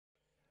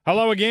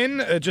Hello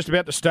again. Just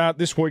about to start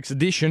this week's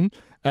edition.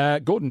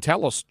 Gorden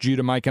Tallis due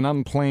to make an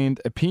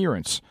unplanned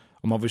appearance.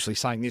 I'm obviously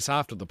saying this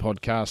after the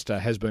podcast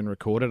has been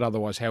recorded.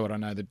 Otherwise, how would I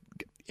know that?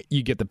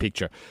 You get the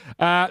picture.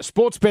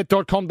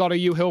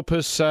 Sportsbet.com.au help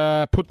us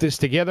put this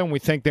together, and we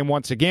thank them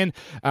once again.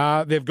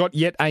 They've got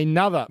yet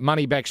another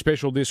money-back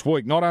special this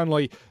week. Not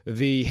only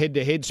the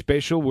head-to-head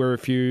special, where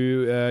if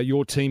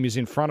your team is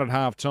in front at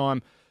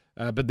halftime,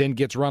 but then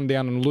gets run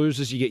down and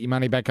loses, you get your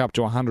money back up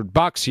to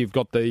 $100. You've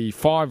got the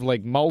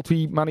 5-leg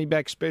multi money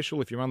back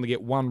special. If you only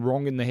get one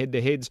wrong in the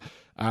head-to-heads,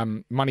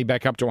 money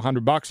back up to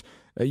 $100.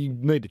 You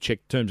need to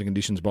check terms and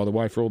conditions, by the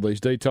way, for all these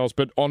details.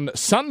 But on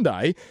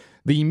Sunday,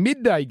 the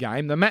midday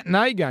game, the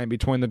matinee game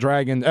between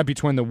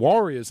the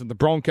Warriors and the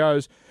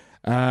Broncos,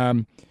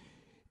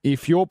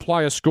 if your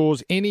player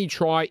scores any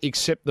try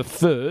except the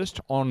first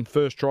on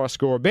first try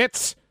scorer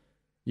bets,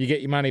 you get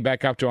your money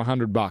back up to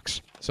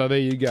 $100. So there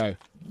you go.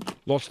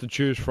 Lots to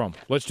choose from.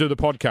 Let's do the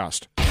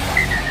podcast.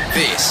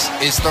 This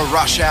is the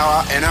Rush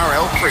Hour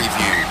NRL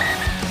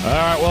preview. All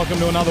right, welcome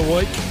to another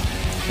week.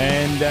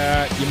 And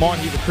you might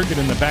hear the cricket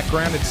in the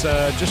background. It's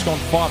just gone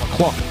 5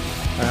 o'clock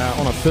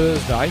on a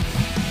Thursday.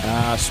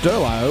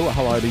 Sterlo,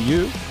 hello to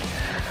you.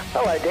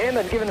 Hello, Dan.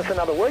 They've given us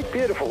another week.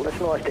 Beautiful. That's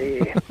nice to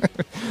hear.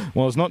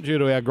 Well, it's not due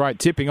to our great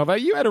tipping, although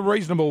you had a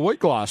reasonable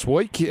week last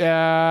week.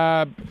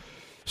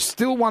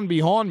 Still one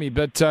behind me,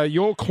 but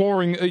you're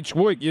clawing each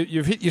week.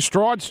 You've hit your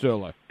stride,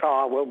 Sterlo.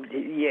 Oh, well,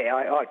 yeah,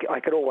 I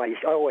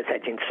always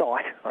had you in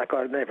sight. I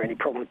never had any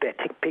problem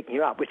picking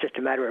you up. It was just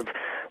a matter of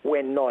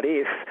when, not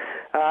if.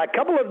 A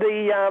couple of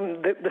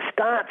the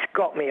starts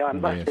got me, I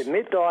must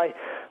admit. I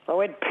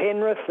went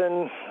Penrith,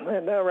 and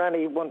they were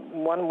only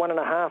one and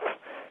a half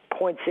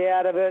points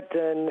out of it,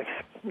 and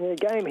a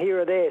game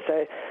here or there.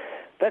 So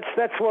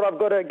that's what I've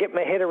got to get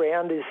my head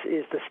around is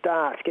the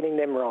starts, getting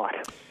them right.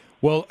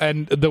 Well,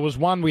 and there was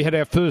one, we had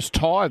our first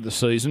tie of the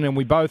season, and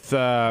we both,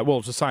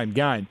 it's the same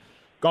game,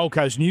 Gold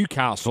Coast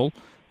Newcastle.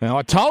 Now,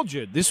 I told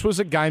you, this was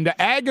a game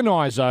to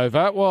agonise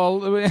over.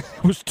 Well, it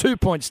was a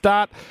 2-point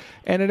start,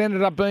 and it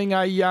ended up being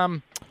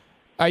a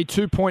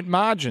 2-point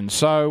margin.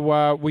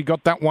 So we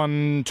got that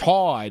one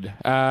tied.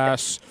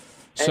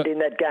 And in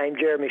that game,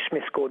 Jeremy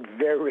Smith scored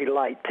very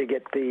late to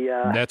get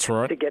that's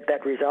right. to get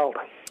that result.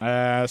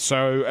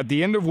 So at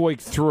the end of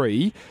week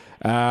 3,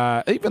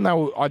 even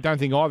though I don't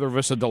think either of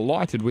us are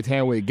delighted with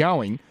how we're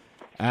going,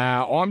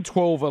 I'm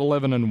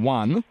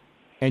 12-11-1,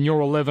 and you're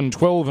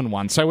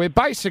 11-12-1. So we're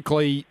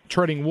basically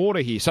treading water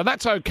here. So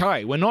that's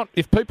okay. We're not.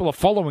 If people are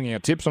following our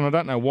tips, and I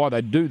don't know why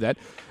they do that,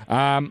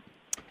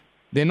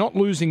 they're not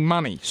losing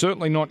money.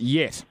 Certainly not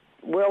yet.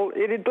 Well,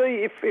 it'd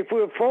be if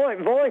we were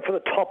vying for the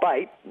top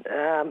 8.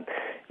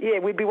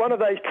 We'd be one of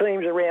those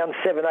teams around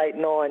 7, 8,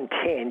 9,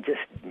 10.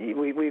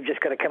 We've just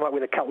got to come up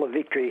with a couple of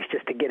victories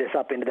just to get us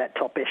up into that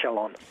top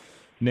echelon.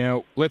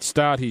 Now, let's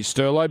start here,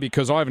 Sterlo,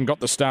 because I haven't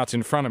got the starts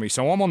in front of me.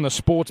 So I'm on the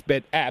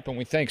Sportsbet app, and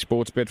we thank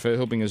Sportsbet for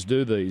helping us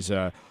do these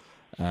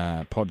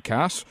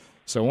podcasts.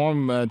 So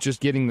I'm just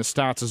getting the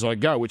starts as I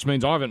go, which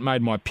means I haven't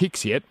made my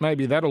picks yet.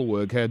 Maybe that'll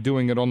work,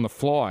 doing it on the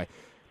fly.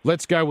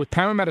 Let's go with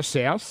Parramatta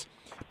South.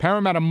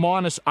 Parramatta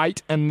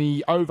 -8, and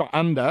the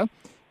over-under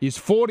is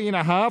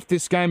 40.5.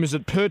 This game is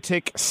at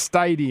Pertec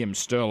Stadium,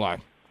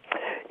 Sterlo.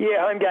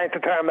 Yeah, home game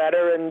for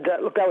Parramatta, and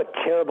look, they were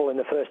terrible in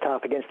the first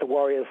half against the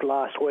Warriors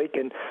last week,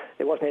 and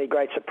it wasn't any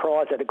great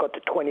surprise that it got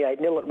to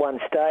 28-0 at one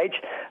stage.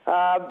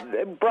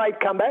 Brave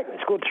comeback,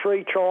 scored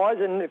 3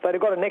 tries, and if they'd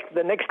have got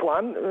the next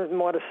one, it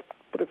might have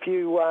put a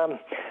few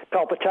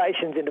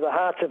palpitations into the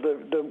hearts of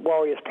the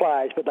Warriors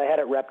players, but they had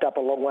it wrapped up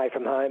a long way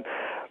from home.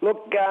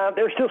 Look,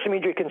 there are still some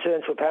injury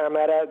concerns for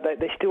Parramatta.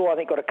 They still, I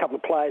think, got a couple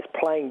of players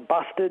playing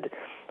busted.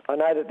 I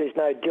know that there's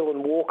no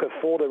Dylan Walker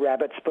for the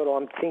Rabbits, but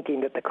I'm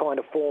thinking that the kind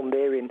of form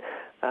they're in,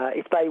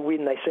 if they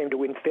win, they seem to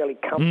win fairly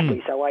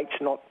comfortably, so eight's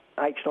not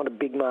a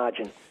big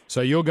margin. So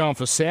you're going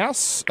for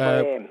South?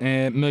 I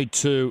am. Me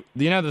too.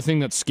 You know the thing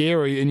that's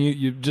scary, and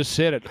you just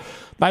said it,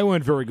 they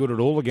weren't very good at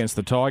all against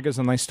the Tigers,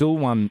 and they still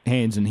won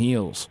hands and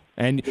heels.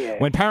 And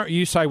when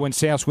you say when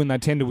South win, they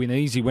tend to win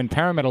easy. When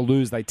Parramatta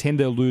lose, they tend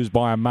to lose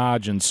by a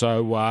margin.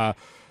 So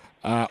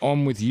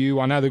I'm with you.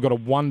 I know they've got a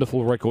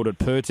wonderful record at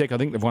Pertec. I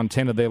think they've won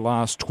 10 of their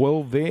last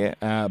 12 there.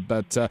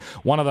 But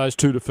one of those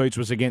 2 defeats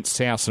was against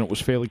South, and it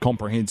was fairly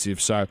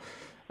comprehensive. So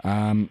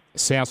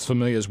South for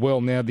me as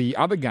well. Now, the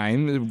other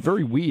game,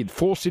 very weird.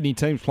 4 Sydney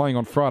teams playing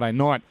on Friday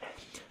night.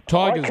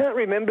 Tigers. I can't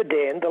remember,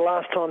 Dan, the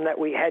last time that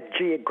we had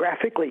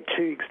geographically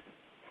two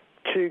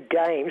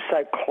games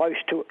so close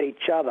to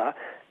each other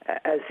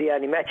as the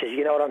only matches.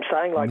 You know what I'm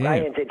saying? Like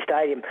ANZ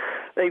Stadium,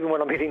 even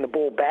when I'm hitting the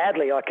ball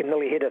badly, I can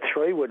nearly hit a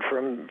three-wood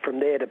from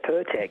there to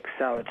Pertec.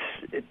 So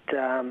it's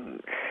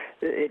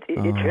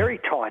very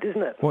tight,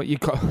 isn't it? Well,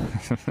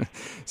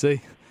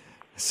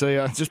 See,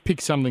 I just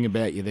picked something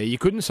about you there. You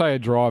couldn't say a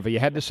driver. You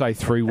had to say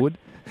three-wood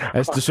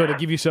as to sort of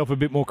give yourself a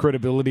bit more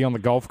credibility on the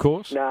golf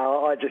course.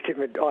 No, I hit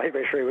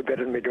my three-wood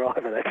better than my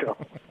driver, that's all.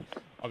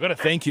 I've got to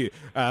thank you.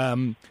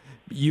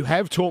 You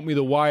have taught me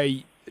the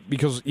way,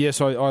 because,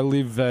 yes, I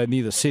live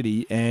near the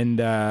city, and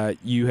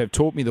you have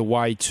taught me the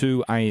way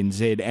to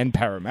ANZ and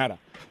Parramatta.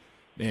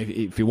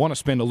 if you want to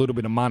spend a little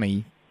bit of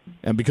money,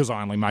 and because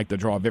I only make the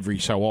drive every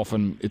so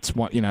often, it's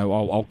what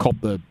I'll cop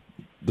the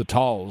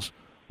tolls.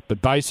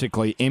 But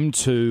basically,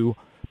 M2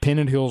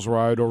 Pennant Hills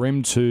Road or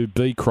M2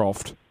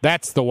 Beecroft,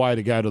 that's the way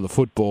to go to the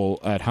football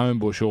at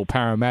Homebush or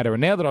Parramatta.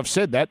 And now that I've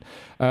said that,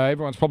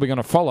 everyone's probably going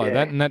to follow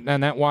that, and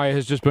that way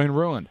has just been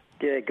ruined.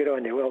 Yeah, good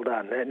on you. Well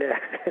done.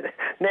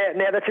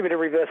 Now that's a bit of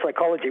reverse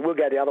psychology. We'll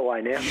go the other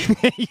way now.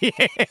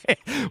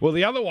 Yeah. Well,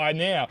 the other way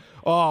now.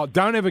 Oh,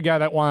 don't ever go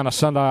that way on a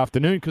Sunday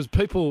afternoon because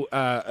people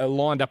are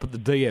lined up at the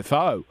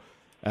DFO.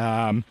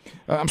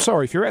 I'm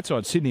sorry, if you're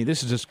outside Sydney,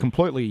 this is just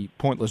completely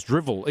pointless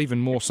drivel, even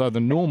more so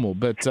than normal.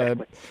 But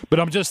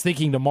I'm just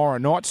thinking tomorrow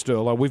night,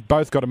 Sterlo, we've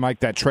both got to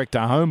make that trek to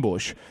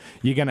Homebush.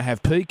 You're going to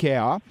have peak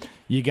hour.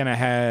 You're going to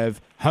have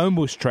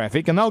Homebush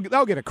traffic, and they'll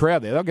get a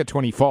crowd there. They'll get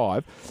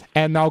 25,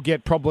 and they'll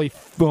get probably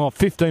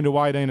 15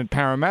 to 18 at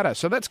Parramatta.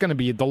 So that's going to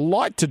be a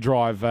delight to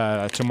drive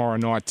tomorrow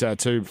night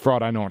to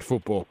Friday night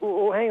football.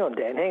 Well, hang on,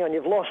 Dan. Hang on.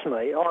 You've lost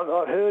me.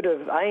 I've heard of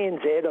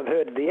ANZ. I've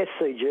heard of the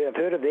SCG. I've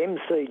heard of the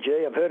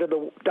MCG. I've heard of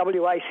the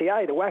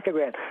WACA, the WACA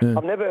ground. Yeah.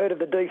 I've never heard of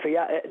the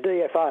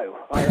DFO.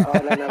 I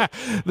don't know.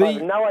 I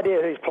have no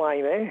idea who's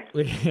playing there.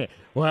 Yeah.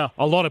 Well,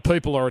 a lot of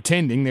people are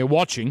attending. They're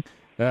watching.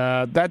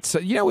 That's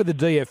where the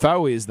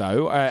DFO is,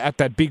 though, at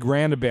that big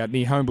roundabout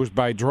near Homebush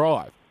Bay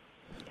Drive.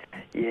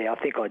 Yeah,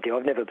 I think I do.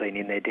 I've never been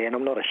in there, Dan.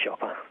 I'm not a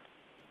shopper.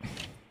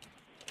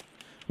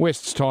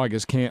 Wests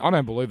Tigers I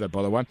don't believe that,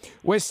 by the way.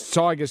 Wests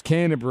Tigers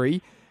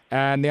Canterbury.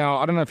 Now,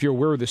 I don't know if you're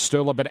aware of this,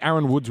 Sterlo, but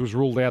Aaron Woods was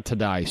ruled out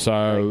today.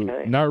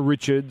 So no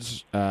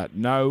Richards,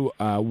 no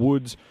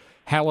Woods,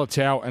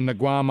 Hallertau and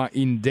Nguama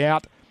in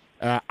doubt.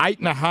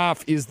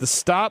 8.5 is the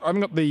start. I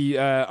haven't got the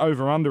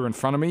over-under in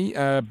front of me,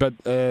 but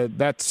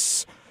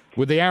that's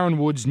with the Aaron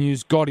Woods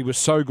news. God, he was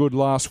so good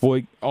last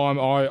week.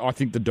 I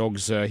think the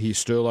Dogs here,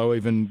 Sterlo,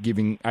 even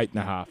giving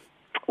 8.5.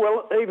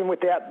 Well, even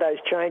without those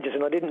changes,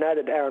 and I didn't know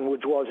that Aaron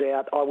Woods was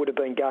out, I would have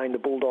been going the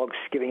Bulldogs,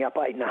 giving up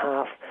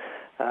 8.5.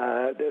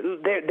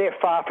 They're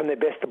far from their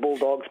best, the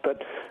Bulldogs,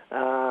 but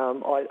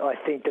I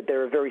think that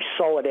they're a very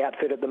solid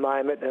outfit at the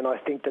moment, and I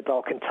think that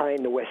they'll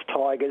contain the West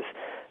Tigers.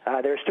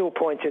 There are still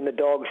points in the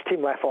Dogs. Tim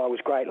Laffey was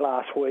great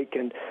last week,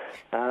 and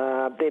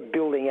they're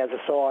building as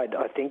a side,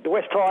 I think. The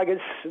West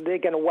Tigers, they're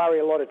going to worry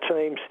a lot of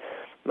teams,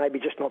 maybe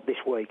just not this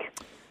week.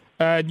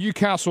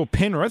 Newcastle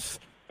Penrith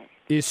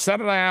is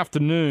Saturday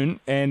afternoon,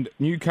 and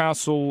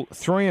Newcastle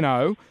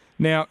 3-0.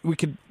 Now, we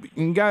can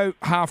go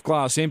half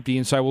glass empty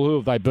and say, well, who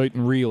have they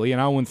beaten really? An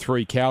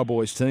 0-3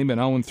 Cowboys team, an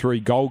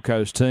 0-3 Gold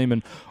Coast team,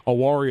 and a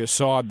Warriors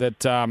side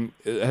that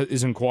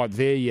isn't quite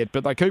there yet,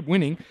 but they keep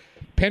winning.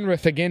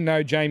 Penrith, again,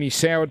 no Jamie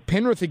Soward.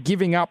 Penrith are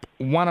giving up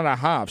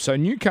 1.5. So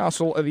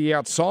Newcastle are the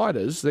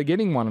outsiders. They're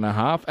getting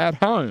 1.5 at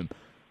home.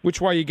 Which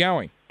way are you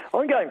going?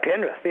 I'm going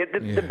Penrith.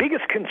 The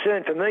biggest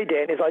concern for me,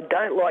 Dan, is I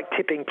don't like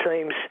tipping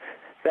teams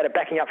that are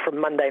backing up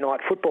from Monday night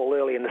football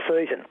early in the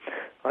season.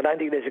 I don't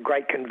think there's a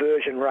great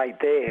conversion rate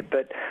there.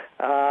 But,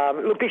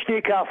 look, this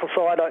Newcastle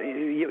side,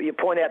 you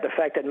point out the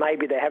fact that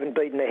maybe they haven't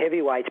beaten the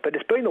heavyweights, but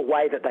it's been the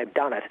way that they've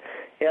done it.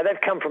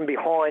 They've come from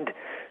behind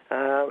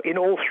in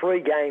all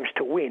three games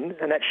to win,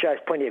 and that shows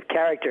plenty of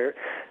character.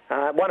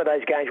 One of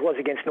those games was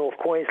against North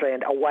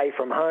Queensland away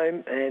from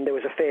home, and there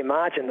was a fair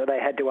margin that they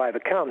had to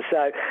overcome.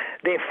 So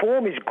their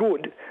form is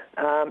good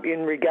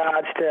in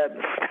regards to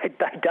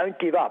they don't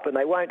give up, and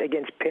they won't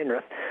against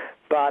Penrith.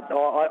 But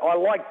I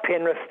like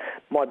Penrith.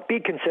 My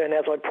big concern,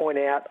 as I point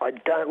out, I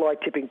don't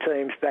like tipping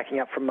teams backing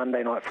up from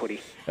Monday night footy.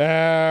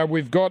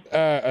 We've got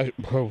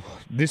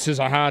this is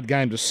a hard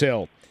game to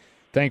sell.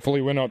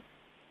 Thankfully, we're not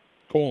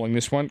calling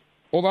this one.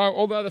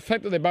 Although the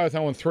fact that they're both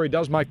 0-3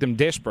 does make them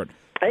desperate.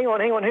 Hang on.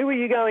 Who are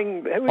you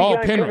going?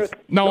 Penrith. Penrith?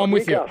 No, I'm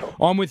with Newcastle.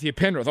 you. I'm with you,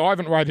 Penrith. I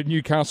haven't rated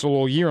Newcastle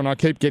all year, and I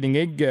keep getting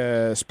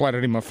egg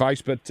splattered in my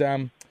face. But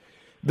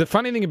the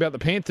funny thing about the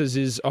Panthers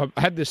is I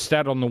had this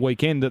stat on the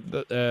weekend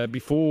that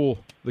before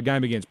the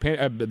game against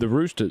the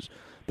Roosters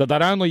that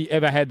they'd only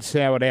ever had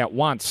Soward out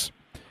once,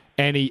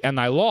 and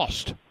they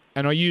lost.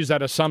 And I use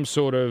that as some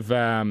sort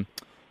of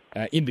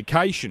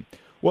indication.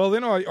 Well,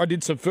 then I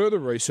did some further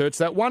research.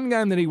 That one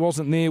game that he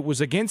wasn't there was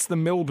against the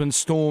Melbourne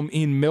Storm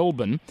in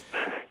Melbourne.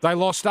 They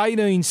lost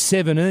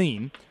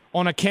 18-17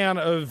 on account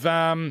of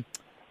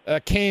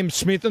Cam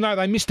Smith. No,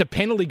 they missed a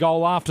penalty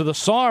goal after the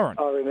siren.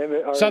 I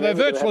remember. So they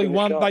virtually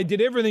won. They did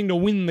everything to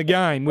win the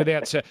game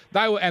without.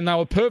 They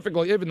were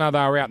perfectly, even though they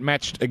were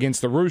outmatched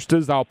against the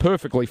Roosters, they were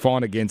perfectly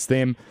fine against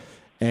them.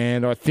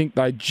 And I think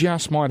they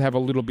just might have a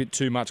little bit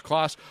too much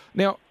class.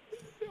 Now,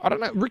 I don't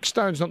know, Rick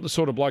Stone's not the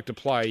sort of bloke to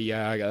play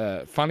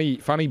funny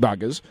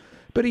buggers,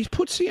 but he's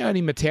put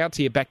Sione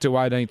Matautia back to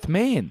 18th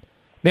man.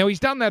 Now, he's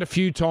done that a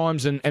few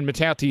times, and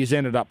Matautia has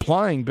ended up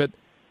playing, but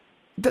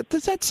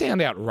does that sound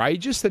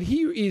outrageous, that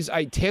he is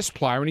a test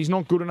player and he's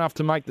not good enough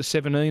to make the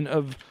 17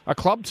 of a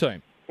club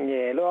team?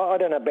 Yeah, look, I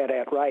don't know about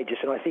outrageous,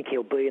 and I think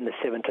he'll be in the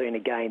 17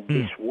 again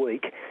this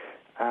week.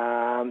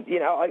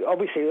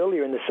 Obviously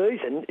earlier in the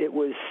season, it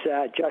was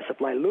Joseph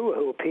Leilua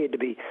who appeared to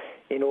be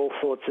in all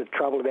sorts of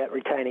trouble about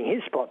retaining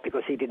his spot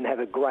because he didn't have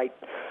a great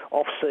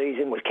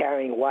off-season, was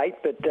carrying weight,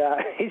 but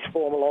his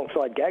form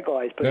alongside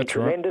Gagai has been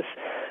tremendous.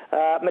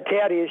 Right.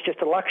 Matauti is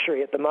just a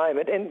luxury at the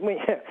moment, and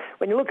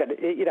when you look at it,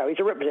 he's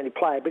a representative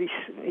player, but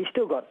he's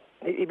still got.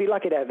 He'd be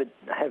lucky to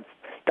have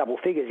double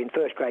figures in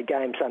first-grade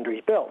games under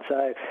his belt.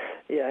 So,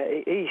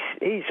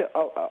 he's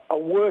a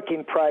work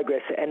in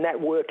progress, and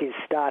that work is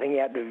starting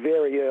out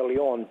very early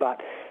on,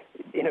 but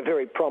in a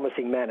very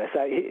promising manner.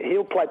 So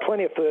he'll play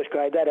plenty of first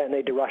grade. They don't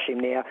need to rush him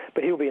now,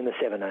 but he'll be in the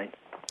 17.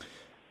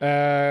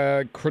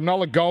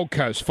 Cronulla Gold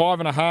Coast,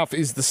 5.5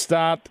 is the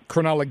start.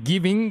 Cronulla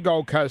giving,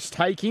 Gold Coast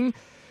taking.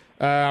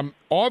 I've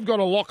got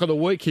a lock of the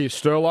week here,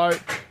 Sterlo.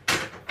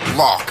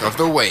 Lock of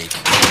the week.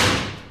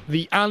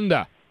 The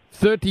under,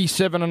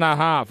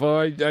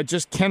 37.5. I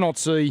just cannot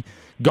see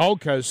Gold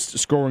Coast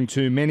scoring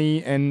too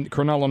many and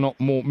Cronulla not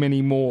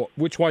many more.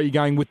 Which way are you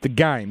going with the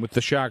game, with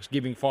the Sharks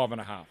giving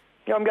 5.5?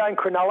 Yeah, I'm going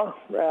Cronulla.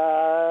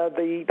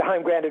 The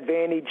home ground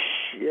advantage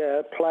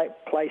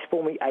plays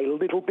for me a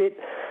little bit.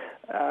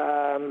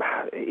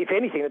 If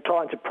anything, the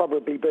Titans have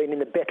probably been in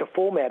the better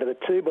form out of the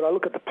two, but I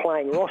look at the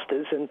playing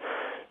rosters and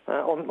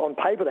on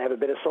paper they have a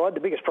better side. The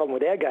biggest problem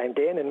with our game,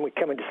 Dan, and we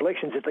come into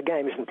selections, is the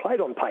game isn't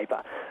played on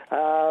paper.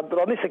 But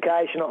on this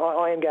occasion,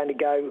 I am going to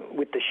go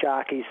with the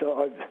Sharkies.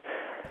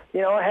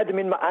 I had them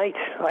in my 8.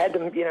 I had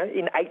them,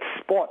 in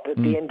 8th spot at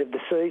the end of the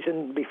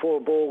season before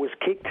a ball was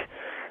kicked.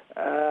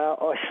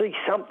 I see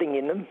something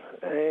in them,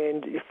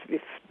 and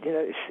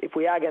if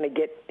we are going to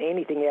get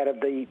anything out of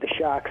the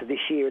Sharks this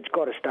year, it's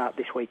got to start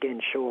this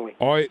weekend, surely.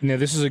 Now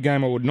this is a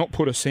game I would not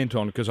put a cent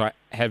on because I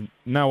have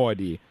no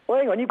idea. Well,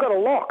 hang on, you've got a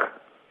lock.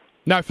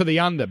 No, for the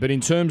under, but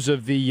in terms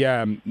of the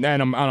and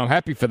I'm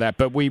happy for that.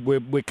 But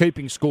we're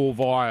keeping score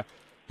via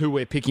who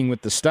we're picking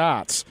with the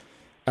starts.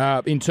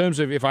 In terms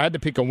of if I had to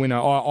pick a winner,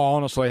 I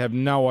honestly have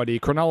no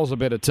idea. Cronulla's a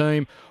better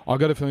team. I've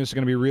got a feeling it's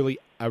going to be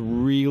a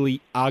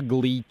really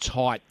ugly,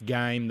 tight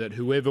game that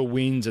whoever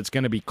wins, it's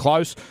going to be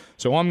close.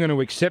 So I'm going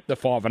to accept the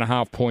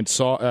 5.5 point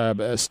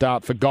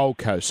start for Gold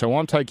Coast. So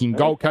I'm taking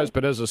Gold Coast,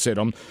 but as I said,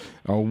 they're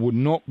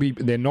not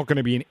going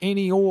to be in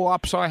any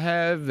all-ups I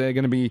have. They're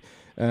going to be,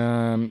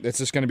 it's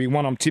just going to be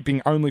one I'm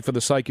tipping only for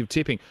the sake of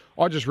tipping.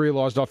 I just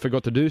realised I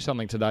forgot to do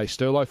something today,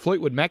 Sterlo.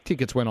 Fleetwood Mac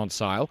tickets went on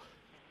sale.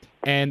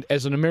 And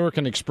as an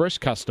American Express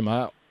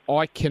customer,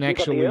 I can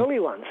actually... You got the early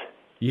ones.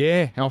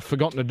 Yeah, I've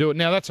forgotten to do it.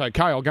 Now, that's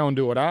okay. I'll go and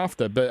do it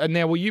after. But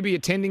now, will you be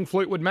attending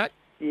Fleetwood Mac?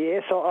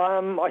 Yes,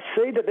 I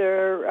see that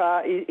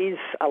there is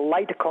a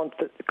later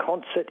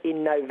concert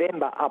in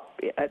November up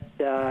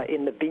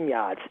in the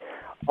Vineyards.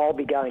 I'll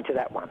be going to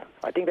that one.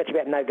 I think that's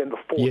about November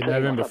 14th. Yeah,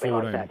 November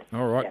 14th. Like that.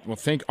 All right. Yeah. Well,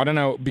 I don't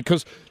know,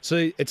 because,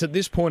 see, it's at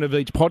this point of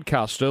each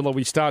podcast, Sterlo,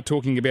 we start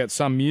talking about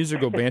some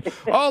musical band.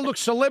 Oh, look,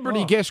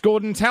 celebrity guest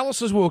Gorden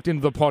Tallis has walked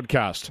into the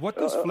podcast. What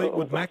does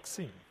Fleetwood Mac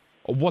sing?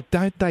 What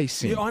don't they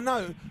sing? Yeah, I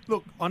know.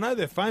 Look, I know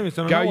they're famous.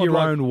 And Go Your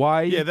Own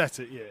Way. Yeah, that's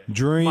it, yeah.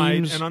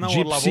 Dreams, and I know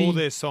Gypsy, I love all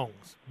their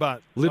songs.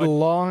 But Little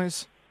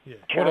Lies. Yeah.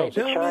 Chain, what else?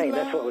 The Chain,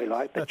 that's what we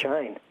like, the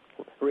Chain.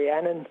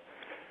 Rhiannon.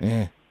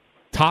 Yeah.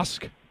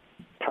 Tusk.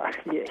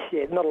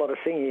 Yeah, not a lot of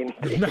singing.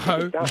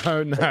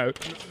 No.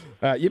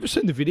 You ever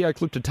seen the video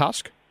clip to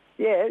Tusk?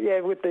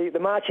 Yeah, with the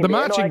marching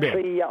band.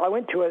 Actually, I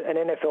went to an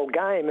NFL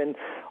game, and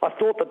I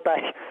thought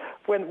that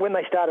when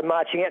they started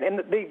marching out,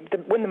 and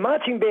when the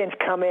marching bands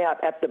come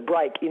out at the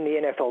break in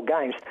the NFL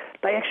games,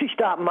 they actually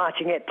start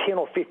marching out 10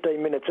 or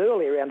 15 minutes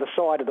early around the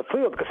side of the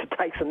field because it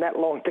takes them that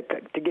long to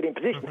get in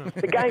position.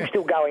 The game's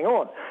still going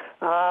on.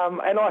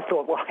 And I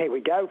thought, well, here we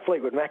go.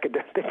 Fleetwood Mac are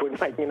definitely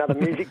making another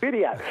music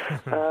video.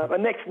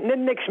 And next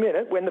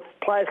minute, when the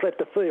players left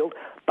the field,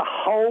 the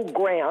whole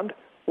ground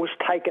was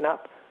taken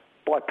up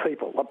by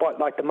people,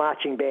 like the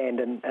marching band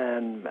and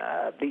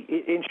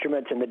the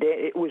instruments and the dance.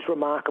 It was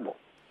remarkable.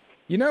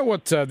 You know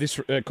what? This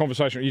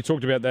conversation you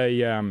talked about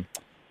the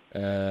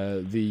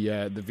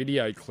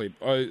video clip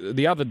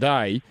the other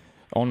day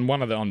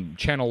on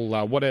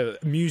channel whatever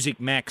Music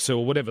Max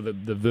or whatever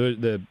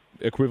the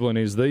equivalent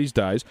is these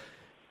days.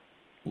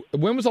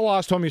 When was the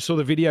last time you saw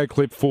the video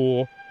clip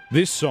for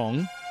this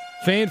song?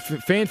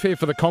 Fanfare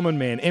for the Common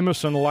Man,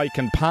 Emerson, Lake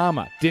and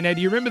Palmer. Do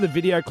you remember the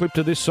video clip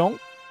to this song?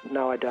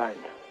 No, I don't.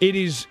 It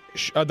is.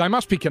 They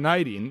must be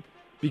Canadian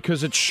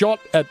because it's shot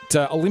at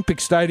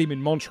Olympic Stadium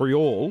in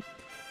Montreal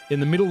in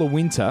the middle of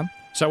winter.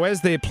 So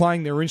as they're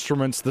playing their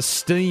instruments, the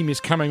steam is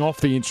coming off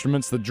the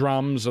instruments, the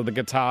drums or the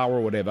guitar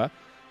or whatever,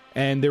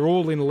 and they're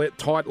all in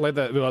tight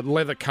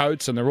leather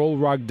coats and they're all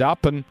rugged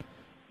up, and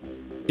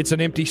it's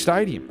an empty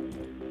stadium.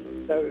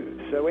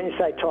 So when you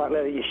say tight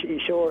leather, you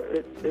sure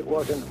it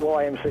wasn't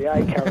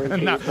YMCA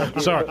coverage? No,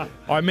 sorry.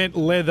 I meant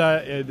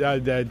leather.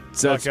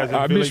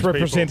 I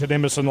misrepresented people.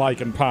 Emerson,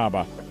 Lake and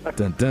Palmer.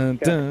 Dun, dun,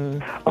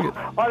 dun. I don't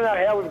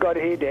know how we've got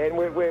here, Dan.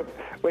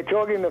 We're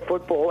talking the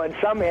football, and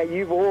somehow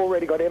you've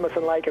already got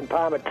Emerson, Lake and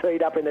Palmer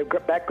teed up in the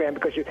background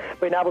because you've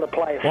been able to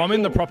play it. Well, I'm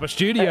in the proper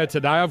studio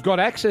today. I've got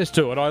access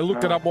to it. I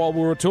looked it up while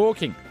we were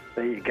talking.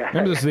 There you go.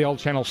 Remember, this is the old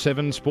Channel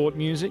 7 sport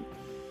music?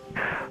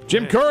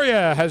 Jim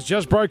Courier has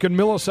just broken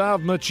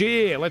Milisav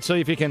Machir. Let's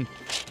see if he can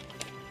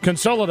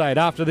Consolidate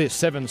after this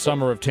 7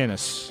 Summer of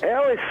Tennis.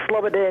 How is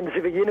Slobodan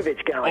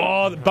Zivojinovic going?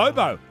 Oh,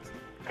 Bobo.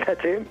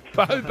 That's him.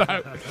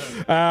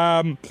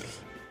 Bobo.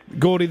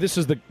 Gordy, this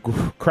is the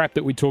crap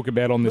that we talk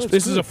about on this.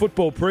 This is a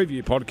football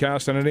preview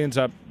podcast, and it ends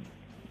up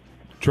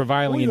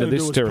travailing into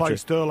this territory. Play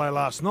Sterlo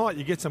last night.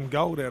 You get some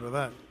gold out of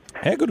that.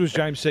 How good was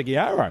James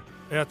Seguiaro?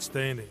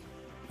 Outstanding.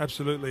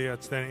 Absolutely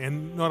outstanding.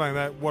 And not only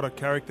that, what a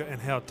character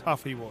and how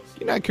tough he was.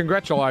 You know,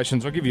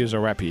 congratulations. I'll give you as a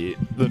wrap here.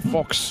 That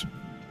Fox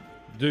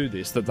do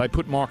this, that they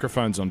put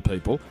microphones on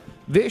people.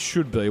 There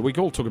should be, we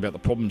all talk about the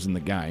problems in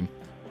the game,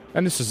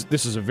 and this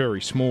is a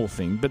very small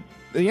thing, but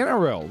the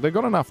NRL, they've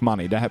got enough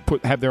money to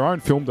have their own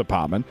film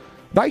department.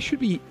 They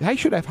should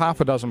have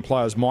half a dozen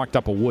players mic'd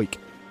up a week.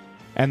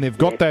 And they've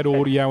got that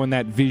audio and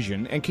that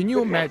vision. And can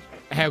you imagine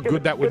how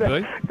good that would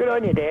be? Good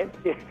on you, Dan.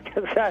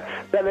 So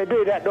they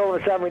do that, and all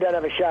of a sudden we don't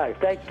have a show.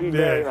 Thank you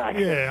very much.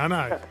 Yeah, I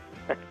know.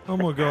 Oh,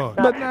 my God.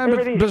 But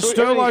the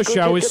Sterlo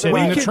show is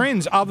setting the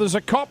trends. Others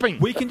are copying.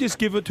 We can just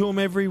give it to them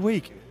every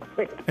week.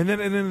 And then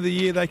at the end of the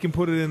year, they can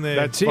put it in their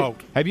That's vault.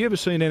 it. Have you ever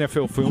seen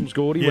NFL films,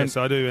 Gordy? Yes,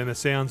 I do. And the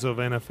sounds of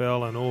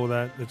NFL and all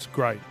that, it's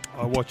great.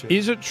 I watch it.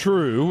 Is it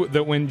true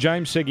that when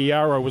James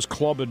Seguiaro was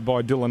clobbered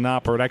by Dylan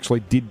Napa, it actually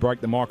did break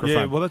the microphone?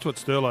 Yeah, well, that's what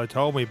Sterlo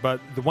told me. But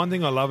the one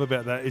thing I love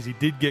about that is he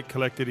did get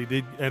collected. He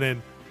did. And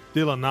then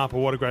Dylan Napa,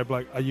 what a great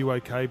bloke. Are you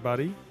okay,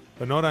 buddy?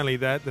 But not only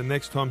that, the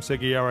next time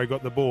Seguiaro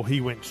got the ball,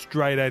 he went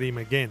straight at him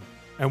again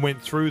and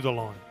went through the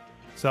line.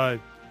 So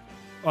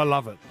I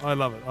love it. I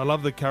love it. I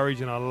love the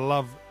courage, and I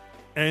love...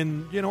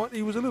 And you know what?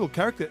 He was a little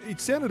character.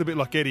 It sounded a bit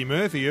like Eddie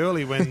Murphy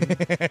early when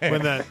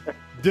that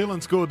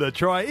Dylan scored the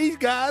try. He's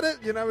got it.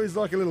 You know, he's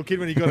like a little kid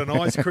when he got an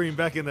ice cream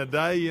back in the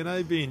day, you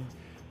know, being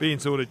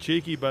sort of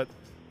cheeky. But,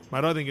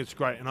 mate, I think it's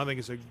great. And I think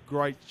it's a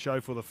great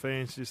show for the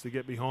fans just to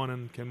get behind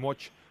and can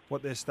watch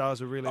what their stars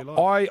are really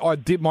like. I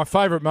did. My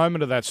favourite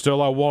moment of that,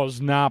 Sterlo,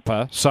 was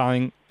Napa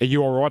saying, "Are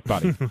you all right,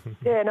 buddy?"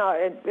 Yeah, no,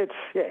 and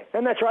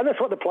that's right. That's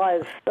what the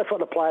players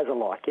are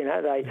like. You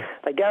know,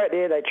 they go out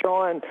there, they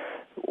try and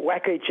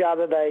whack each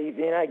other. They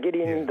get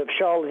in the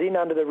shoulders in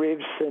under the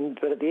ribs,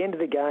 but at the end of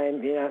the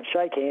game,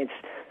 shake hands,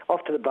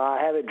 off to the bar,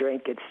 have a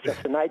drink. It's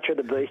just the nature of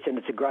the beast, and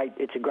it's a great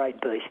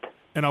beast.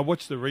 And I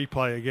watched the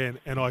replay again,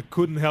 and I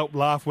couldn't help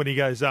laugh when he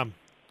goes to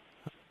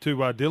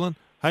Dylan.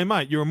 Hey,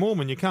 mate, you're a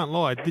Mormon. You can't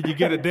lie. Did you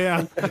get it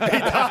down? But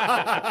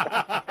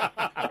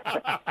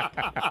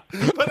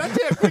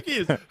that's how quick he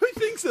is. Who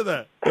thinks of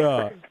that?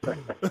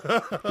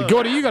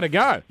 Gordy, you got to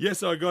go.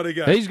 Yes, I got to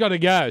go. He's got to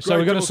go. So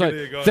we've got to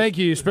say thank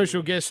you,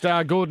 special guest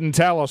star Gorden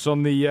Tallis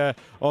on the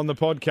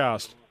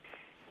podcast.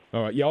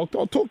 All right, yeah, I'll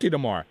talk to you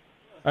tomorrow.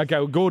 Okay,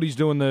 well, Gordy's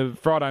doing the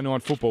Friday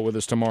night football with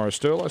us tomorrow,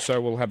 Sterlo. So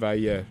we'll have to have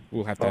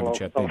a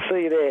chat then. I'll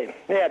see you there.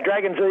 Now,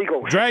 Dragons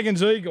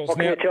Eagles. What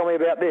can you tell me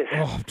about this?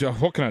 Oh,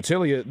 what can I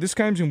tell you? This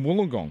game's in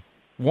Wollongong.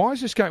 Why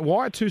is this game?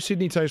 Why are two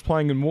Sydney teams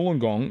playing in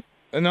Wollongong?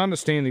 And I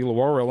understand the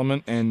Illawarra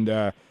element and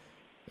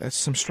that's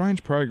some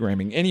strange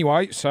programming.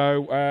 Anyway,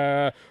 so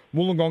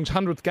Wollongong's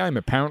 100th game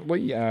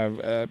apparently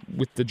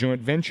with the joint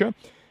venture.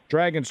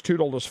 Dragons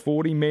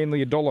 $2.40,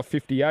 Manly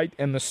 $1.58,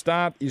 and the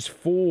start is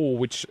 4,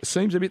 which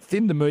seems a bit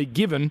thin to me,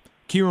 given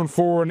Kieran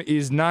Foran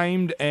is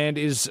named and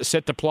is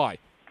set to play.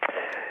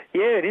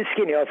 Yeah, it is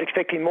skinny. I was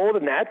expecting more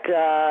than that.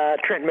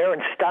 Trent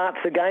Merrin starts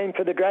the game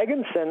for the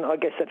Dragons, and I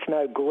guess that's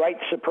no great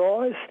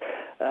surprise.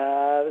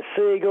 The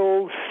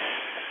Seagulls,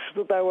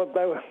 they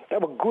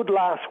were good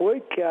last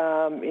week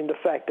in the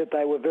fact that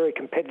they were very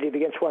competitive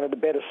against one of the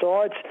better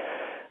sides.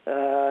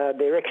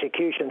 Their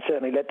execution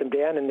certainly let them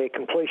down, and their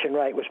completion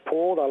rate was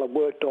poor. They'll have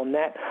worked on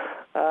that.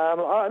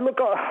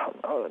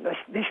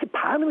 There's a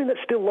part of me that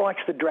still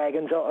likes the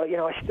Dragons.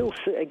 I still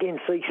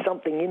see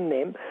something in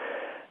them,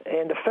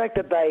 and the fact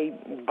that they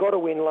got a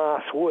win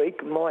last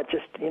week might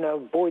just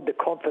buoy the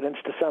confidence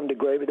to some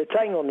degree. But they're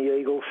taking on the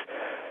Eagles.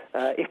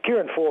 If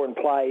Kieran Foran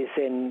plays,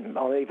 then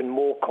I'm even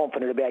more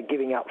confident about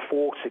giving up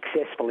 4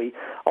 successfully.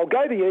 I'll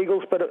go the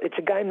Eagles, but it's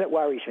a game that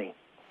worries me.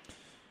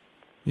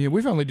 Yeah,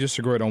 we've only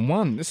disagreed on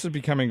one. This is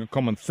becoming a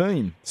common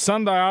theme.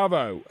 Sunday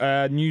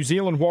Arvo, New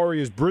Zealand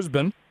Warriors,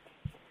 Brisbane.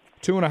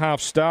 2.5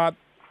 start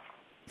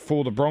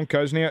for the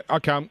Broncos. Now,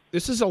 okay,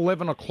 this is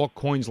 11 o'clock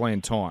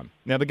Queensland time.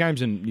 Now, the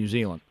game's in New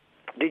Zealand.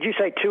 Did you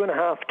say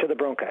 2.5 to the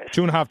Broncos?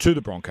 2.5 to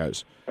the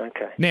Broncos.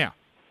 Okay. Now,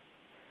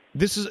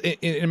 this is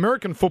in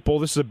American football,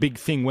 this is a big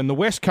thing. When the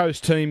West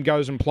Coast team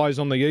goes and plays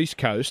on the East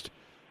Coast,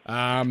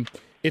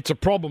 it's a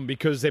problem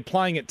because they're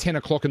playing at 10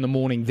 o'clock in the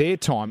morning their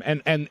time.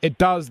 And it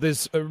does,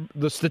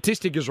 the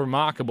statistic is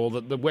remarkable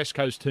that the West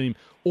Coast team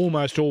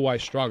almost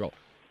always struggle.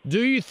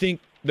 Do you think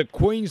that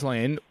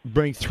Queensland,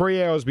 being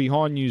 3 hours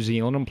behind New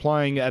Zealand and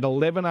playing at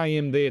 11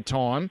 a.m. their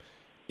time,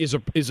 is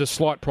a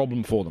slight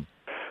problem for them?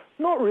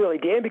 Not really,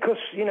 Dan, because,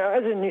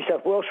 as a New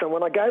South Wales fan,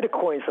 when I go to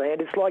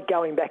Queensland, it's like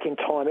going back in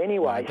time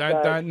anyway.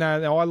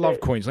 No, I love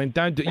Queensland.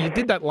 You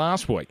did that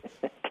last week.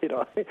 Did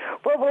I?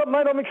 Well,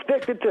 mate, I'm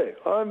expected to.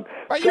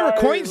 You're a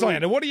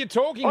Queenslander. What are you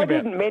talking about? I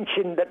didn't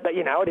mention that, I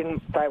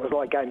didn't say it was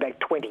like going back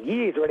 20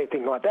 years or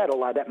anything like that,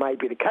 although that may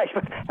be the case.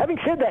 But having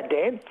said that,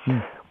 Dan,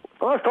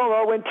 Last time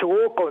I went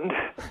to Auckland,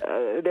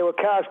 there were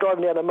cars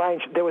driving down the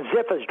main. There were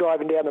Zephyrs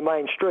driving down the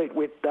main street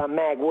with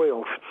mag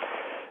wheels.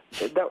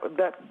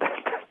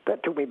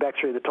 That took me back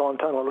through the time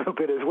tunnel a little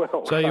bit as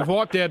well. So you've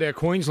wiped out our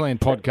Queensland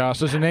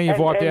podcasters, and now you've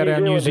wiped out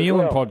our New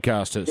Zealand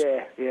podcasters.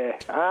 Yeah.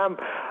 I'm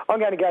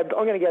going to go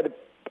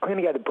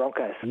the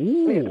Broncos.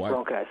 Ooh, the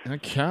Broncos.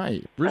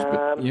 Okay, Brisbane.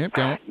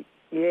 Go on.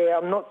 Yeah,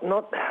 I'm not.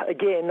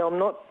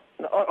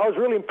 I was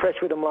really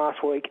impressed with them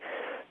last week.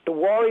 The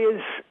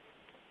Warriors,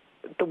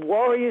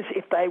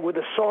 if they were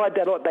the side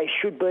that they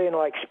should be, and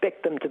I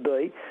expect them to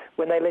be,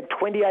 when they led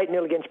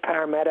 28-0 against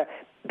Parramatta,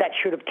 that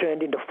should have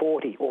turned into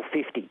 40 or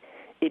 50.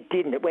 It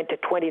didn't. It went to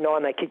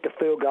 29. They kicked a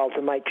field goal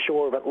to make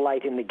sure of it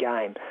late in the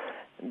game.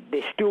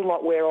 They're still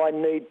not where I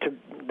need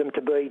them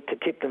to be to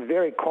tip them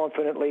very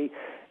confidently,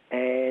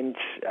 and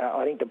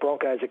I think the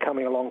Broncos are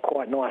coming along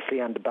quite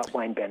nicely under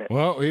Wayne Bennett.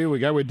 Well, here we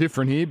go. We're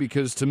different here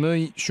because, to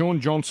me, Sean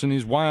Johnson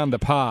is way under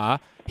par.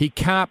 He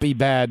can't be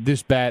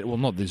this bad. Well,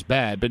 not this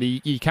bad, but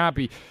he can't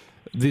be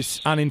this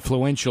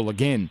uninfluential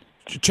again.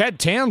 Chad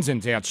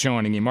Townsend's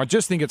outshining him. I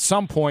just think at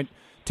some point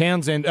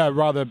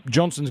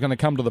Johnson's going to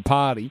come to the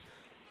party,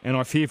 and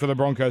I fear for the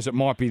Broncos it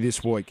might be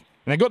this week.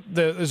 And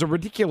there's a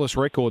ridiculous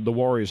record the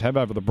Warriors have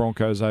over the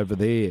Broncos over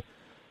there.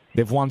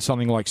 They've won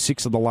something like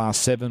 6 of the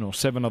last 7 or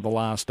 7 of the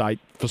last 8.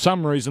 For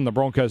some reason, the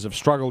Broncos have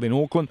struggled in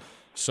Auckland.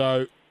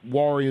 So,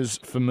 Warriors,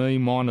 for me,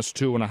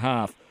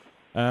 -2.5.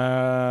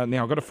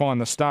 Now, I've got to find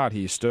the start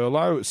here,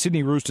 Sterlo.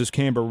 Sydney Roosters,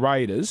 Canberra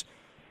Raiders.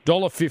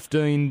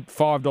 $1.15,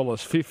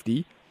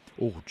 $5.50.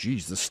 Oh,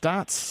 geez, the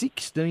start's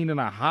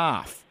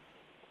 16.5.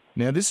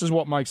 Now, this is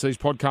what makes these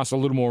podcasts a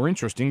little more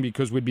interesting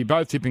because we'd be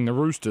both tipping the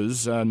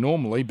Roosters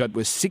normally, but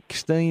we're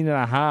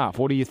 16.5.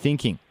 What are you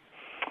thinking?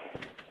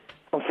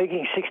 I'm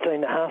thinking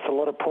 16.5 a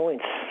lot of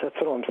points. That's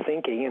what I'm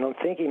thinking. And I'm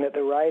thinking that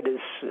the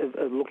Raiders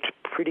have looked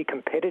pretty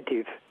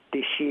competitive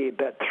this year,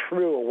 but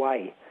threw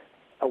away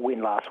a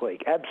win last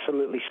week.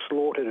 Absolutely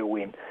slaughtered a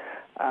win.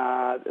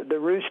 The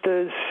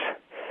Roosters,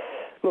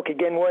 look,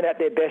 again, weren't at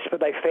their best,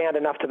 but they found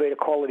enough to beat a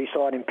quality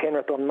side in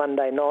Penrith on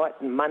Monday night.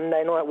 And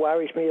Monday night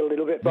worries me a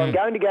little bit. But I'm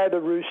going to go the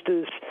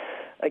Roosters.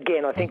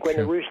 Again, I think when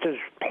the Roosters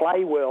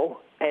play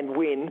well and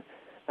win,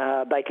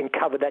 they can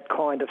cover that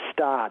kind of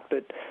start.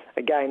 But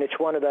again, it's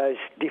one of those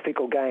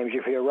difficult games.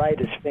 If you're a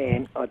Raiders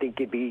fan, I think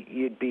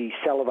you'd be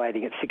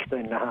salivating at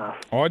 16.5.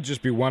 I'd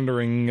just be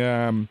wondering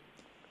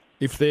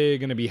if they're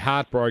going to be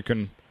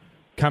heartbroken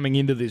coming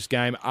into this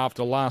game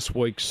after last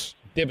week's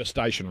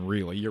devastation,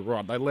 really. You're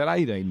right. They led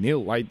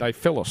 18-0. They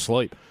fell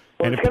asleep.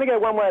 Well, it's going to go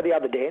one way or the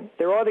other, Dan.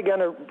 They're either going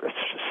to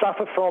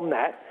suffer from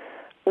that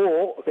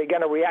or they're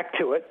going to react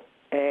to it,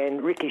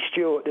 and Ricky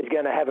Stewart is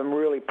going to have them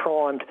really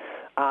primed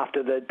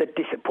after the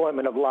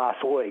disappointment of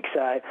last week.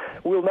 So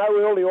we'll know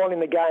early on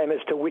in the game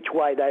as to which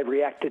way they've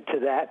reacted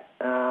to that.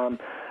 I'm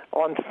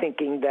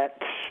thinking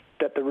that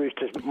the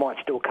Roosters might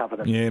still cover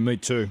them. Yeah, me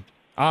too.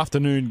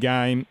 Afternoon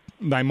game,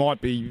 they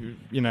might be,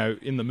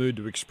 in the mood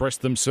to express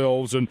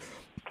themselves. And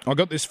I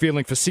got this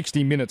feeling for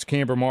 60 minutes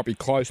Canberra might be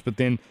close, but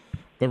then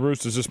the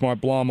Roosters just might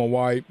blow them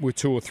away with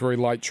 2 or 3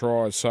 late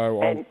tries.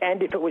 So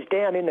and if it was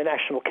down in the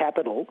national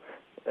capital,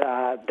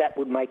 that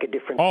would make a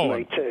difference to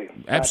me too.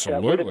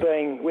 Absolutely.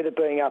 But, with it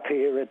being up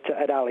here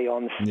at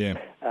Allianz,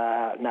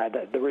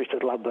 the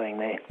Roosters love being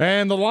there.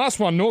 And the last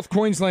one, North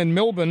Queensland,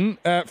 Melbourne.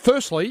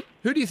 Firstly,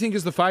 who do you think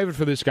is the favourite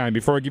for this game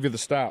before I give you the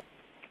start?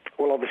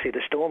 Well, obviously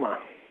the Stormer.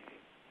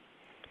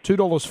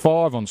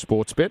 $2.05 on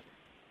Sportsbet.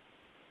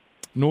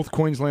 North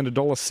Queensland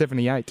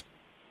 $1.78.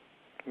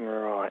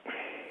 Right.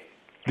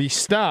 The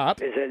start.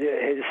 Has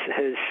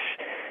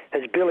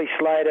Billy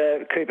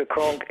Slater, Cooper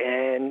Cronk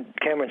and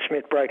Cameron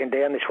Smith broken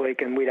down this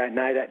week, and we don't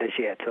know that as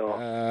yet? Or?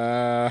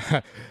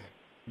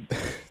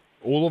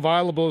 All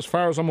available as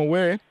far as I'm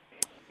aware.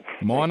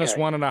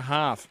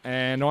 -1.5.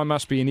 And I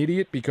must be an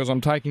idiot because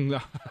I'm taking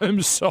the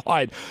home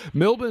side.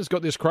 Melbourne's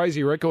got this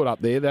crazy record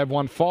up there. They've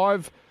won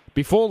 5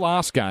 before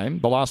last game,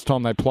 the last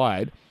time they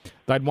played.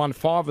 They'd won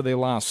 5 of their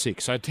last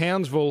 6. So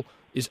Townsville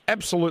is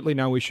absolutely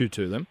no issue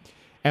to them.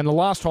 And the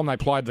last time they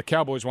played, the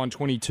Cowboys won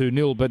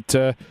 22-0.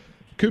 But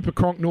Cooper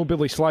Cronk nor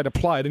Billy Slater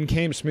played, and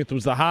Cam Smith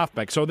was the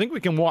halfback. So I think we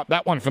can wipe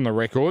that one from the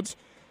records.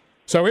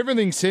 So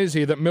everything says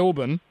here that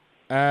Melbourne,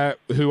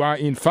 who are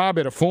in far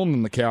better form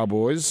than the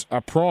Cowboys,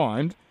 are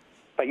primed.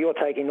 But you're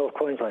taking North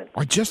Queensland.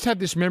 I just had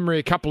this memory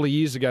a couple of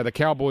years ago. The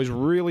Cowboys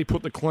really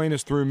put the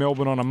cleaners through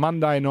Melbourne on a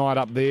Monday night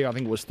up there. I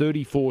think it was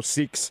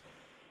 34-6.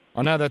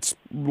 I know that's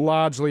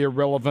largely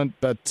irrelevant,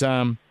 but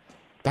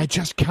they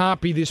just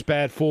can't be this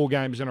bad 4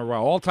 games in a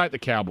row. I'll take the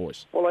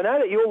Cowboys. Well, I know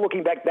that you're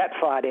looking back that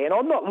far, Dan.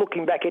 I'm not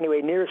looking back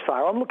anywhere near as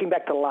far. I'm looking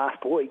back to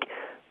last week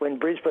when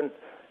Brisbane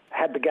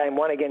had the game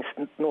won against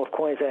North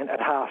Queensland at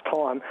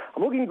half-time.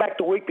 I'm looking back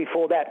the week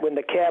before that when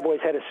the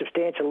Cowboys had a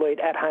substantial lead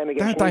at home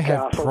against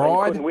Newcastle.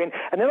 They couldn't win.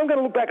 And then I'm going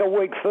to look back a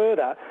week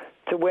further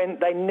to when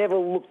they never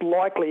looked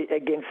likely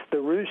against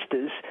the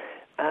Roosters.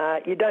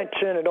 You don't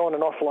turn it on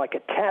and off like a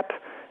tap.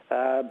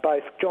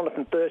 Both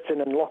Jonathan Thurston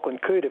and Lachlan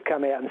Coote have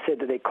come out and said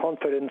that their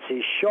confidence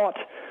is shot.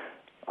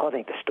 I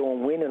think the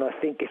Storm win, and I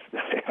think if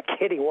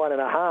getting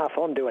 1.5,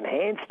 I'm doing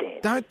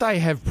handstands. Don't they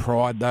have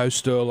pride, though,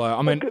 Sterlo?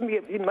 I mean,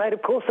 mate,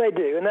 of course they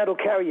do, and that'll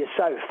carry you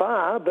so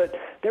far. But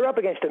they're up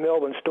against a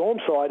Melbourne Storm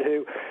side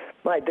who,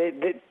 mate,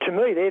 to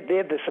me,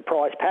 they're the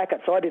surprise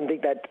packets. I didn't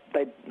think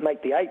they'd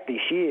make the 8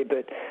 this year,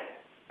 but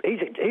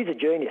he's a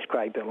genius,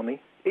 Craig Bellamy.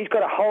 He's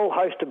got a whole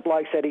host of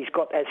blokes that he's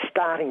got as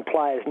starting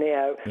players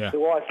now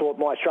who I thought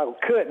might struggle.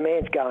 Kurt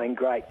Mann's going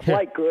great.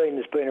 Blake Green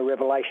has been a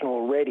revelation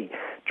already.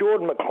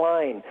 Jordan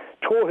McLean,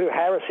 Tohu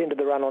Harris into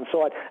the run on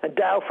side, and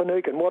Dale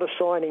Finucane, what a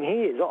signing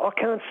he is. I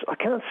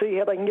can't see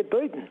how they can get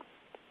beaten.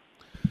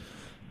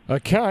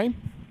 Okay.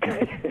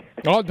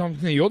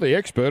 You're the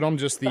expert. I'm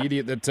just the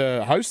idiot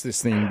that hosts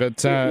this thing.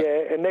 But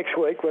and next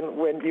week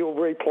when you'll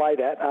replay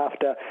that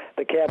after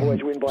the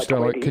Cowboys win by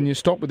 20. Can you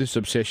stop with this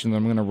obsession that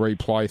I'm going to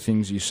replay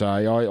things you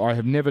say? I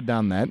have never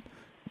done that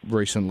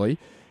recently.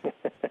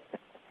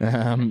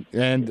 And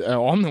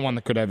I'm the one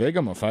that could have egg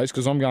on my face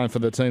because I'm going for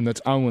the team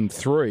that's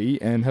 0-3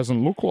 and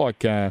hasn't looked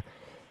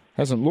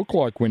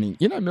like winning.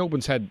 You know,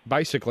 Melbourne's had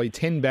basically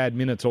 10 bad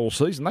minutes all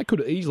season. They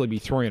could easily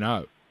be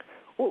 3-0.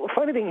 Well, the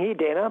funny thing here,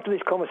 Dan, after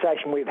this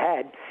conversation we've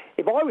had,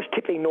 if I was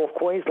tipping North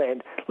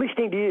Queensland,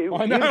 listening to you,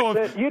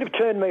 you'd have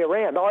turned me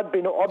around. I'd be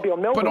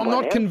on Melbourne. But I'm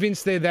not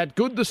convinced they're that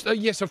good.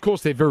 Yes, of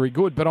course they're very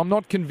good, but I'm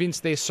not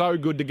convinced they're so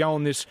good to go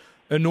on this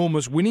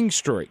enormous winning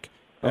streak.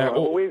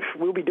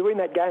 We'll be doing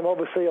that game,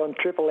 obviously, on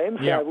Triple M,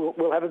 so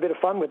we'll have a bit of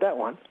fun with that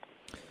one.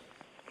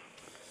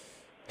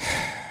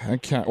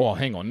 Okay, well,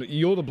 hang on.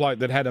 You're the bloke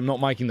that had them not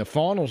making the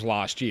finals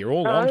last year.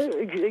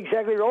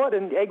 Exactly right,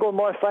 and egg on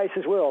my face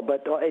as well.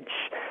 But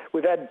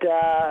we've had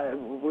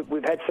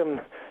some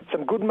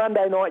good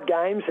Monday night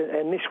games,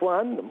 and this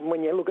one,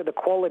 when you look at the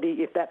quality,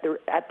 if they're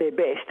at their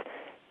best,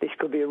 this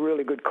could be a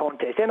really good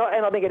contest. And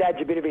I think it adds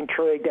a bit of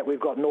intrigue that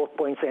we've got North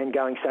Queensland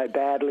going so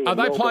badly. Are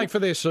they playing for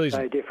their season?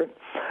 So different.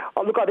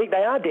 Look, I think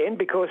they are, Dan,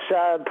 because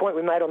the point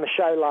we made on the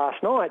show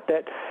last night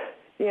that.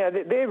 Yeah,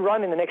 they're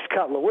running the next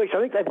couple of weeks. I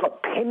think they've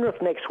got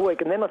Penrith next week,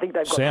 and then I think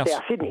they've got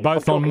South Sydney.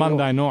 Both on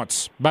Monday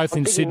nights, both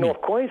in Sydney.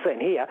 North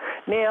Queensland here.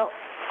 Now,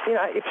 you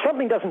know, if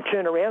something doesn't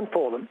turn around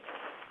for them,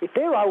 if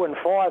they're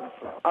 0-5,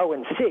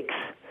 0-6,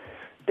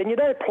 then you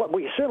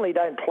certainly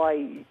don't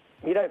play.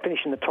 You don't finish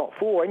in the top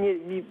 4,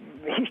 and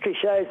history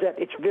shows that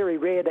it's very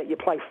rare that you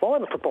play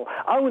finals football.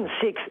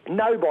 0-6,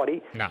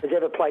 nobody has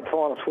ever played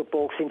finals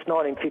football since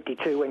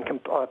 1952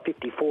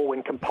 54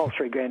 when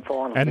compulsory grand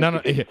finals.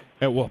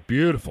 And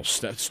beautiful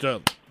stat,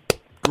 Sterling.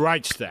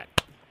 Great stat.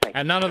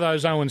 And none of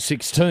those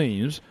 0-6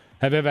 teams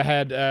have ever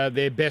had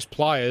their best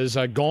players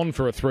gone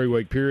for a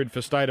 3-week period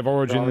for State of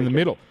Origin in the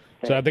middle.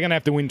 So if they're going to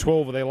have to win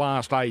 12 of their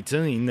last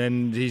 18,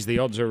 then the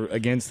odds are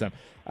against them.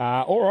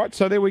 All right,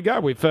 so there we go.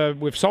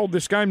 We've sold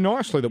this game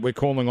nicely that we're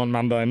calling on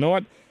Monday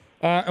night,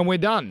 and we're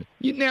done.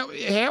 Now,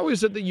 how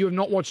is it that you have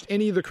not watched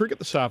any of the cricket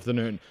this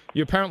afternoon?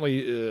 You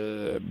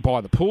apparently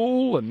by the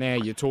pool, and now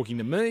you're talking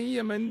to me.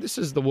 I mean, this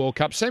is the World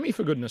Cup semi,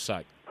 for goodness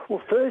sake.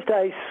 Well,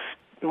 Thursday's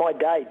my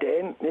day,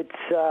 Dan.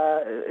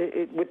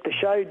 It's with the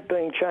show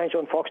being changed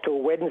on Fox to a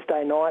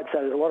Wednesday night, so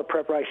there's a lot of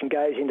preparation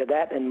goes into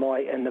that, and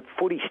the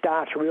footy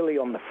starts really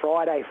on the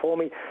Friday for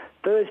me.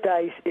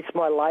 Thursdays, it's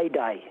my lay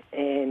day,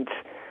 and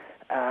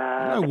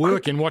no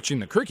work in watching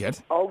the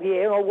cricket. Oh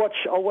yeah, I'll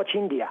watch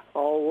India.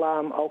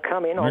 I'll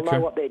come in. I'll know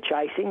what they're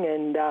chasing,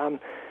 and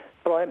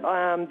but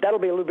that'll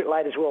be a little bit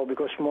late as well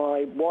because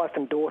my wife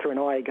and daughter and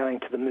I are going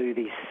to the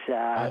movies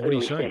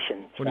early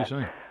session. What are you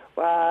saying?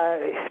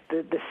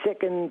 The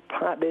second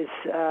part,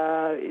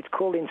 it's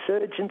called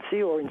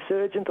Insurgency or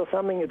Insurgent or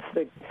something.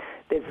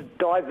 There's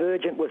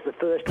Divergent was the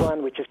first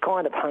one, which is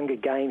kind of Hunger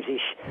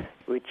Games-ish,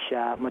 which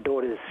my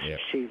daughter's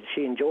she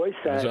enjoys.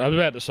 So. I was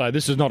about to say,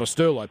 this is not a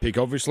Sterlo pick,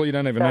 obviously. You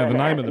don't even know the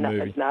name of the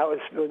movie. No, as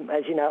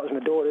you know, it was my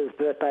daughter's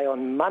birthday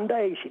on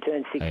Monday. She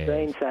turned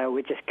 16, so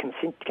we're just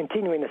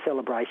continuing the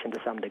celebration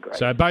to some degree.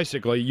 So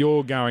basically,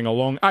 you're going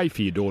along, A,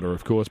 for your daughter,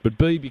 of course, but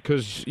B,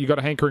 because you got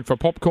a hankering for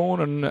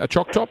popcorn and a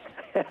choc top?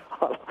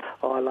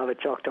 I love a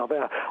choc top.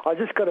 I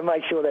just got to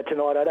make sure that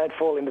tonight I don't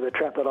fall into the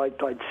trap that I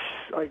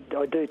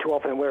do too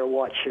often and wear a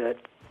white shirt.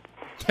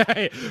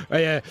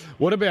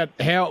 What about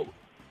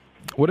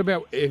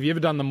have you ever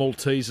done the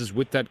Maltesers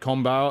with that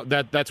combo?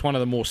 That's one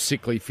of the more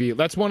sickly feel.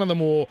 That's one of the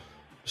more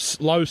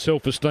low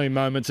self-esteem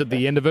moments at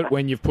the end of it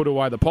when you've put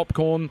away the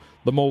popcorn,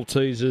 the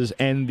Maltesers,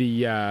 and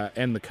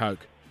the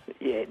Coke.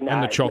 Yeah, no,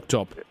 and the choc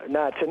top.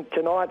 No,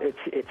 tonight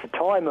it's a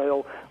Thai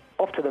meal.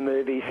 Off to the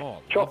movies,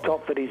 choc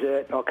top for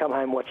dessert, and I'll come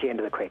home and watch the end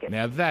of the cricket.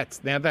 Now that's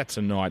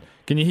a night.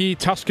 Can you hear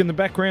Tusk in the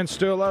background,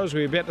 Sterlo, as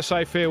we're about to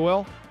say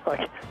farewell?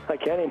 I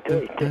can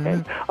indeed.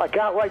 I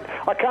can't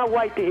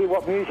wait to hear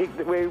what music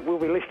that we'll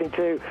be listening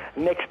to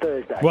next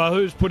Thursday. Well,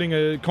 who's putting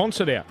a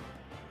concert out?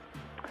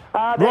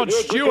 Rod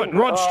Stewart.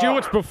 Rod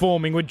Stewart's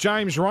performing with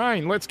James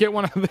Rain. Let's get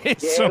one of their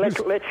songs.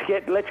 Let's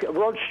get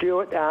Rod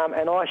Stewart,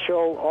 and I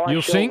shall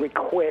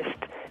request.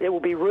 It will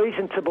be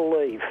Reason to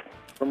Believe.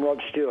 From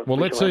Rod Stewart. Well,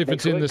 let's see if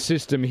it's in the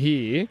system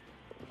here.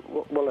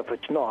 Well, if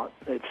it's not,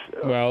 it's...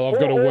 Well, I've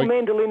got a week...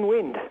 Mandolin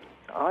Wind.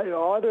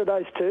 Either of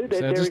those two.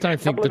 I just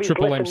don't think the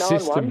Triple M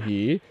system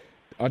here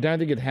I don't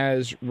think it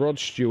has Rod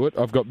Stewart.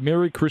 I've got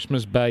Merry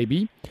Christmas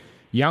Baby,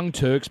 Young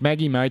Turks,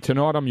 Maggie May,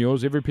 Tonight I'm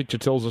Yours, Every Picture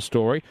Tells a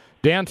Story,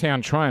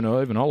 Downtown Train,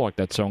 even I like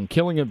that song,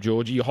 Killing of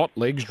Georgie, Hot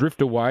Legs,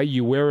 Drift Away,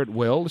 You Wear It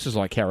Well. This is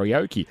like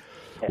karaoke.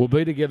 We'll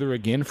be together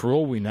again for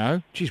all we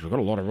know. Geez, we've got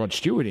a lot of Rod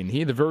Stewart in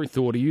here. The very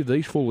thought of you,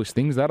 these foolish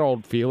things, that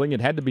old feeling, it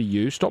had to be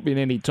you. Stop in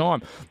any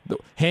time. The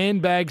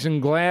Handbags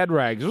and Glad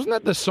Rags. Wasn't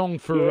that the song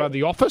for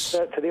The Office?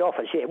 For The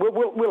Office, yeah.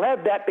 We'll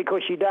have that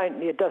because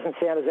it doesn't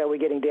sound as though we're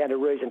getting down to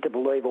Reason to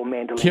Believe or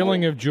Mandolin.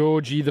 Killing of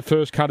Georgie, the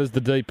first cut is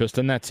the deepest,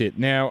 and that's it.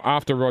 Now,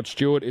 after Rod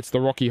Stewart, it's the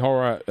Rocky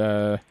Horror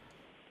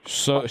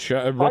song.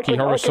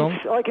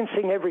 I can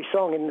sing every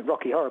song in the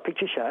Rocky Horror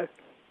Picture Show.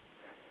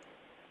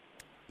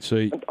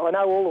 See, I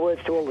know all the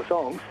words to all the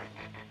songs.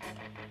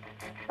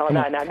 Oh,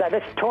 no,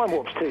 that's Time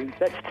Warp's too.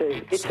 That's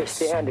too. It's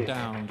astounding.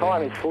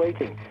 Time is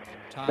fleeting.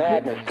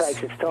 Madness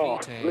takes its toll.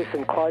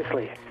 Listen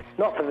closely.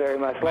 Not for very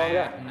much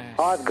longer.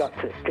 I've got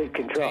to keep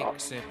control.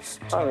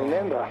 I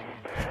remember.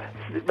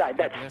 No,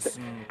 that's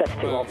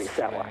too obvious,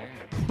 that one.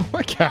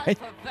 okay.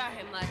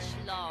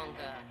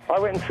 I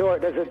went and saw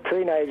it as a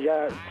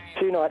teenager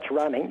 2 nights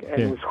running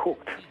and was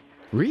hooked.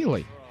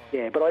 Really?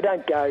 Yeah, but I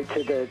don't go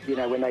to the,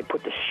 when they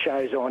put the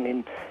shows on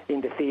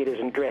into theatres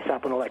and dress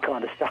up and all that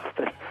kind of stuff.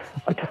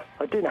 But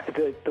I do know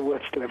the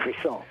words to every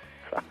song.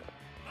 So.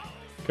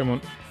 Come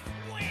on.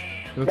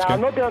 No,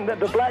 I'm not doing that.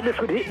 The blackness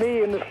would hit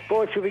me and the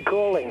voice would be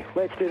calling.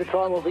 Let's do the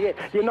time we'll begin.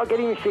 You're not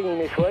getting me singing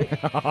this week.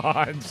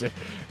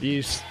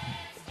 You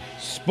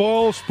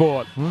spoil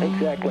sport.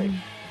 Exactly.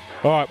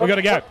 All right, we've got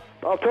to go.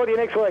 I'll talk to you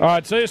next week. All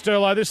right, see you,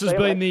 Sterlo. This has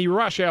been the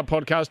Rush Hour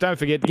podcast. Don't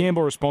forget,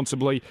 gamble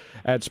responsibly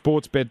at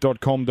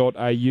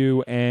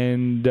sportsbet.com.au,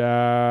 and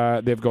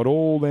they've got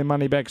all their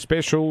money-back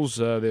specials.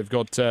 They've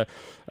got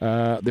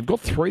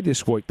 3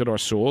 this week that I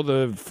saw.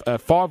 The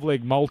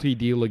 5-leg multi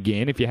deal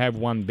again. If you have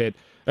one bet,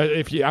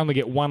 if you only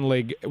get one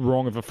leg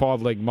wrong of a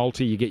 5-leg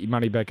multi, you get your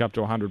money back up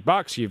to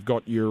 $100. You've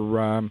got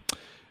your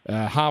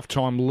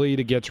halftime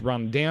leader gets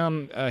run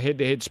down,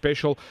 head-to-head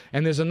special.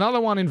 And there's another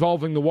one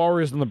involving the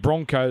Warriors and the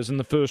Broncos and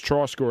the first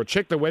try scorer.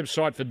 Check the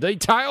website for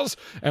details,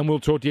 and we'll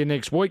talk to you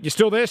next week. You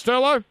still there,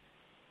 Sterlo?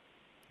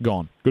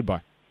 Gone.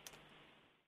 Goodbye.